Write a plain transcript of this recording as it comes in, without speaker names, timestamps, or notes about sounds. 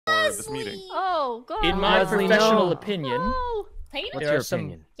for this meeting. Oh, God. In my Leslie, professional no. opinion, Oh, What's there your are some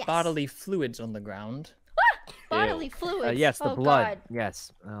opinion? Yes. bodily fluids on the ground. bodily fluids. Yes, the oh, blood. God.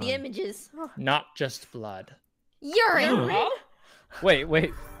 Yes. The images. Oh. Not just blood. Urine. Wait.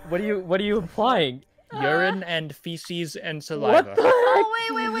 What are you implying? Urine and feces and saliva. Oh,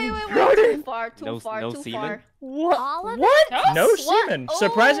 wait. Too far, too far. semen? What? All of What? it? No What? semen. Oh.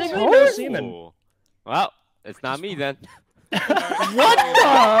 Surprisingly, no Oh. semen. Ooh. Well, it's not me then. What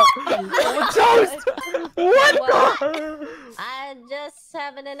the? Toast! What the? I just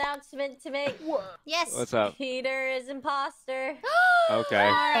have an announcement to make. Yes. What's up? Peter is imposter. Okay.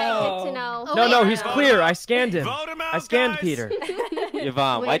 Alright, good to know. Oh, No, wait. he's clear. I scanned him. Vote him out, I scanned guys. Peter.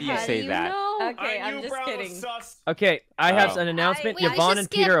 Yvonne, why do you how say that? know? Okay, Are I'm you just brown kidding. sus? Okay, I have Oh. an announcement. Wait, we Yvonne should and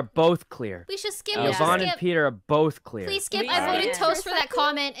skip. Peter are both clear. We should skip. Yeah. We should Yvonne and skip. Peter are both clear. Please skip. Please I voted skip. toast for that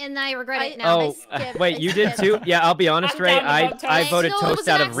comment, and I regret it now. I skipped, Wait, I you did skipped. too? Yeah, I'll be honest, I'm Ray. down to I vote toast. voted No, it was toast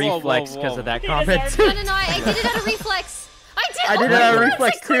an out of accident. reflex Whoa, because whoa. of that He comment. deserves No, I did it out of reflex. I did. I did oh it my out of God,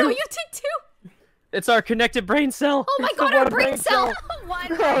 reflex, it's like, too. You did too. It's our connected brain cell. Oh my It's the God, our one brain cell.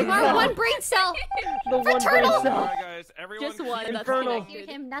 One. Our one brain cell. The one brain Fraternal. cell. Alright, guys, everyone. Just one. That's Infernal. Hear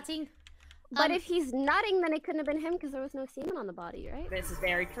him nutting. But if he's nutting, then it couldn't have been him because there was no semen on the body, right? This is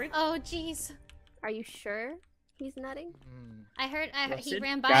very true. Oh jeez. Are you sure he's nutting? I heard he Sid?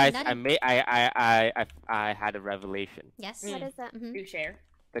 ran by Guys, and nutted. I had a revelation. Yes. What is that? Mhm. Do share.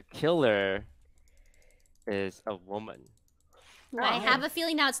 The killer is a woman. I have a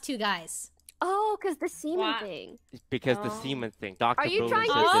feeling now it's two guys. Oh, because the semen Why? thing. Because the Oh. semen thing. Dr. Are you Broden trying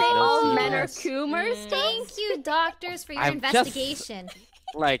to says say there's no all semen. men are Coomers? Thank you, doctors, for your I'm just- investigation.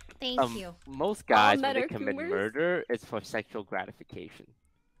 Like, Thank you. most guys, when men they are commit Coomers? murder, it's for sexual gratification.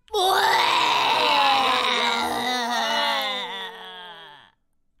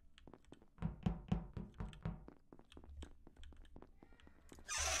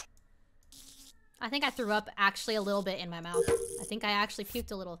 I think I threw up actually a little bit in my mouth. I think I actually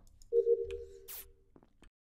puked a little.